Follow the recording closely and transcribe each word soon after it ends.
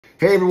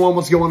Hey everyone,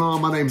 what's going on?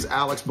 My name's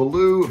Alex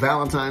Belew.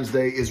 Valentine's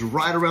Day is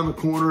right around the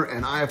corner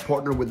and I have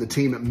partnered with the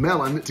team at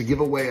Melin to give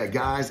away a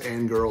guys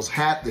and girls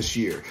hat this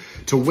year.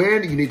 To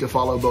win, you need to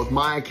follow both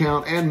my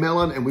account and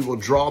Melin and we will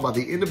draw by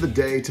the end of the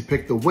day to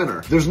pick the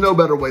winner. There's no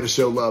better way to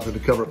show love than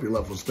to cover up your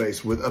loved one's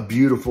face with a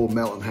beautiful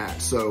Melin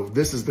hat. So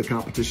this is the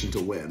competition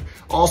to win.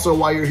 Also,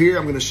 while you're here,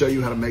 I'm gonna show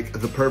you how to make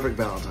the perfect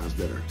Valentine's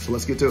dinner. So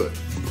let's get to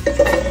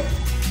it.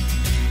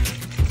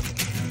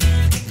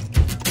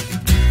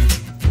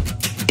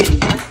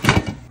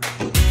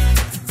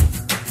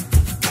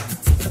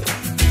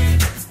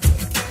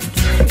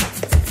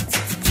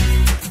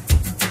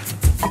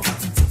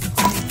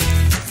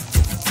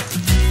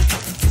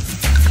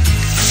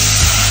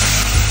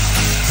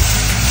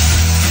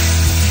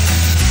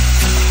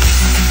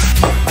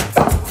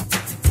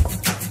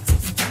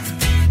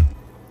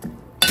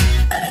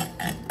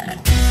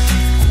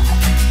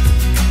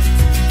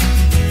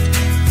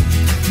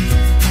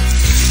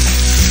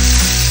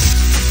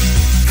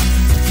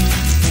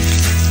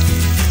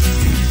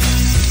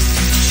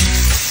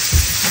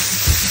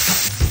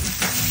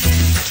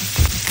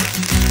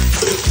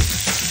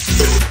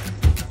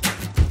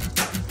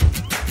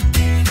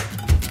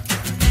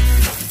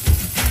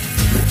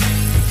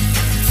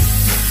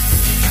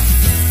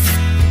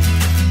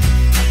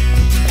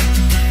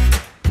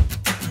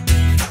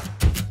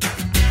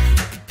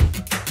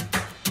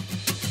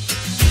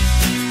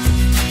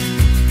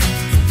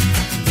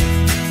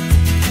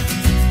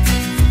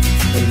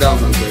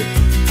 Valentine's Day.